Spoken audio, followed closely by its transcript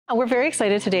We're very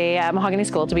excited today at Mahogany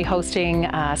School to be hosting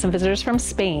some visitors from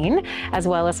Spain, as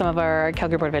well as some of our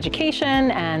Calgary Board of Education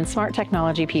and smart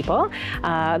technology people.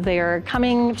 They're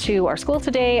coming to our school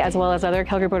today, as well as other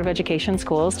Calgary Board of Education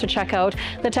schools, to check out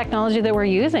the technology that we're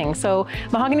using. So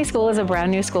Mahogany School is a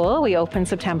brand new school. We opened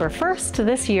September 1st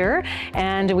this year,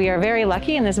 and we are very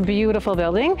lucky in this beautiful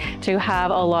building to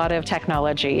have a lot of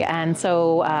technology. And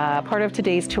so part of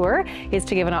today's tour is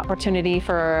to give an opportunity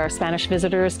for our Spanish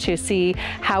visitors to see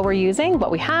how we're using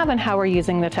what we have and how we're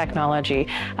using the technology.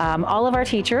 All of our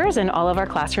teachers in all of our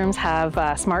classrooms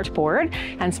have smart board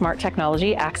and smart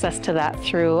technology, access to that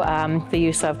through the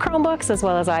use of Chromebooks as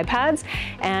well as iPads.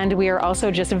 And we are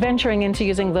also just venturing into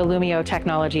using the Lumio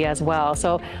technology as well.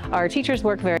 So our teachers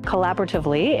work very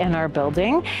collaboratively in our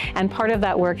building, and part of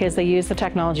that work is they use the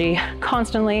technology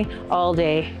constantly, all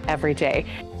day, every day.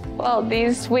 Well,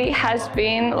 this week has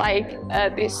been like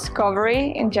a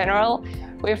discovery in general.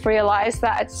 We've realized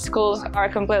that schools are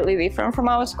completely different from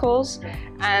our schools,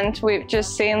 and we've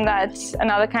just seen that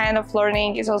another kind of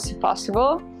learning is also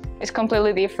possible. It's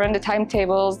completely different, the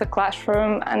timetables, the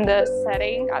classroom, and the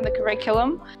setting and the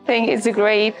curriculum. I think it's a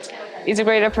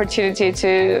great opportunity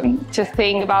to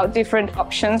think about different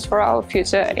options for our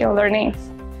future in learning.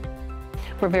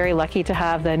 We're very lucky to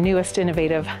have the newest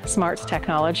innovative smart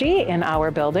technology in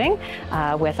our building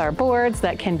with our boards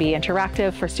that can be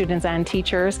interactive for students and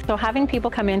teachers. So having people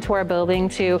come into our building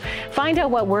to find out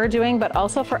what we're doing, but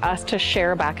also for us to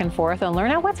share back and forth and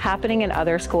learn out what's happening in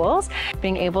other schools.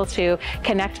 Being able to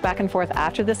connect back and forth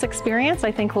after this experience,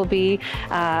 I think will be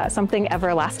something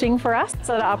everlasting for us.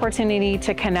 So the opportunity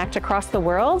to connect across the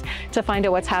world to find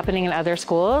out what's happening in other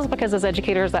schools, because as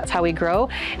educators, that's how we grow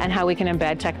and how we can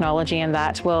embed technology in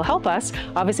that will help us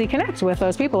obviously connect with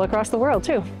those people across the world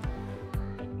too.